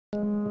Hi,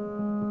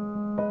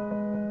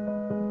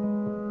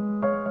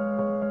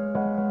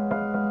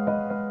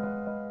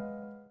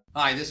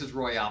 this is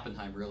Roy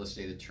Oppenheim, real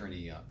estate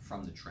attorney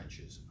from the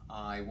trenches.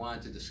 I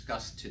wanted to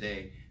discuss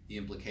today the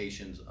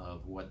implications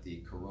of what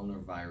the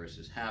coronavirus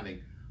is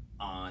having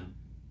on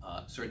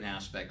certain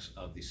aspects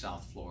of the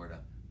South Florida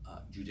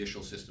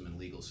judicial system and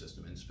legal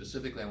system. And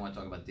specifically, I want to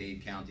talk about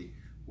Dade County,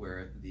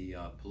 where the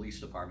police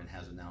department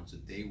has announced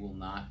that they will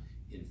not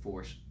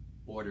enforce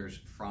orders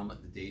from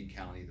the Dade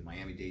County, the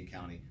Miami-Dade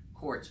County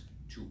courts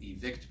to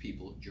evict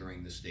people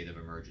during the state of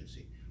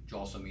emergency, which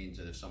also means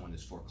that if someone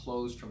is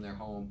foreclosed from their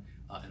home,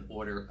 an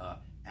order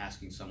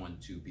asking someone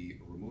to be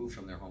removed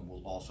from their home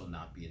will also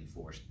not be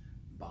enforced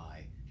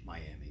by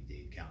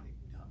Miami-Dade County.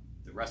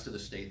 The rest of the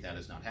state, that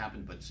has not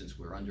happened, but since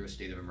we're under a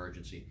state of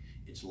emergency,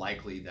 it's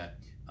likely that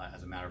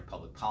as a matter of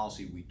public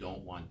policy, we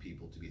don't want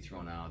people to be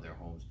thrown out of their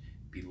homes,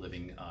 be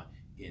living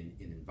in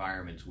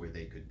environments where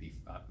they could be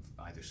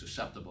either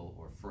susceptible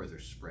or further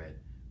spread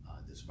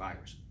this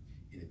virus.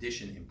 In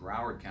addition, in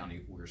Broward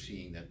County, we're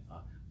seeing that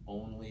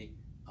only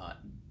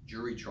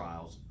jury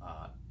trials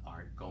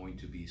are going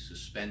to be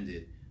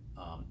suspended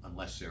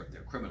unless they're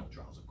criminal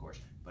trials, of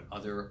course, but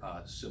other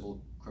civil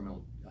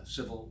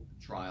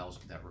trials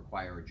that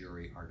require a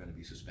jury are going to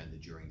be suspended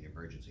during the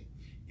emergency.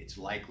 It's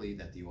likely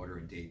that the order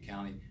in Dade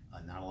County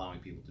not allowing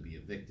people to be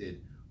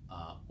evicted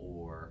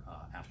or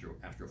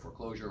after a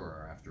foreclosure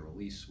or after a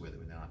lease where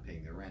they're not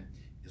paying their rent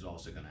is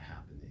also going to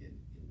happen in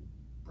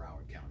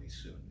Broward County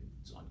soon.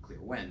 It's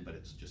unclear when, but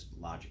it's just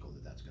logical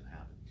that that's going to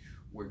happen.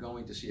 We're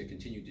going to see a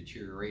continued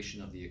deterioration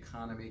of the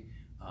economy.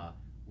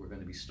 We're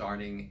going to be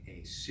starting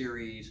a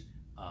series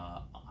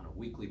on a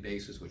weekly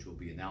basis, which we'll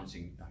be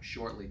announcing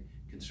shortly,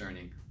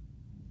 concerning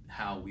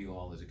how we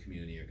all as a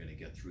community are going to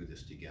get through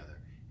this together,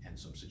 and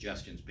some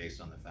suggestions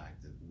based on the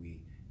fact that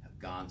we have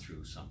gone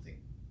through something,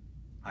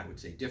 I would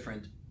say,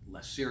 different,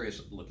 less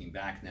serious looking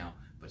back now,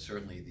 but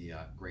certainly the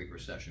Great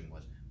Recession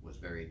was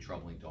very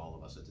troubling to all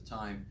of us at the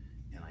time,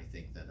 and I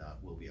think that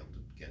we'll be able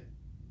to get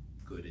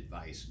good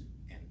advice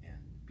and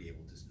be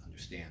able to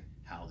understand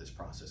how this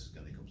process is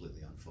going to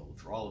completely unfold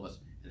for all of us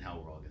and how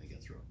we're all going to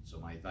get through it. So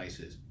my advice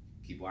is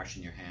keep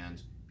washing your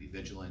hands, be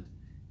vigilant,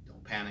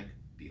 don't panic,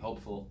 be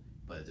hopeful,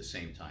 but at the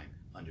same time,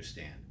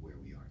 understand where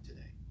we are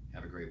today.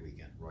 Have a great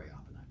weekend. Roy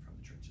Oppenheim from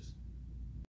the trenches.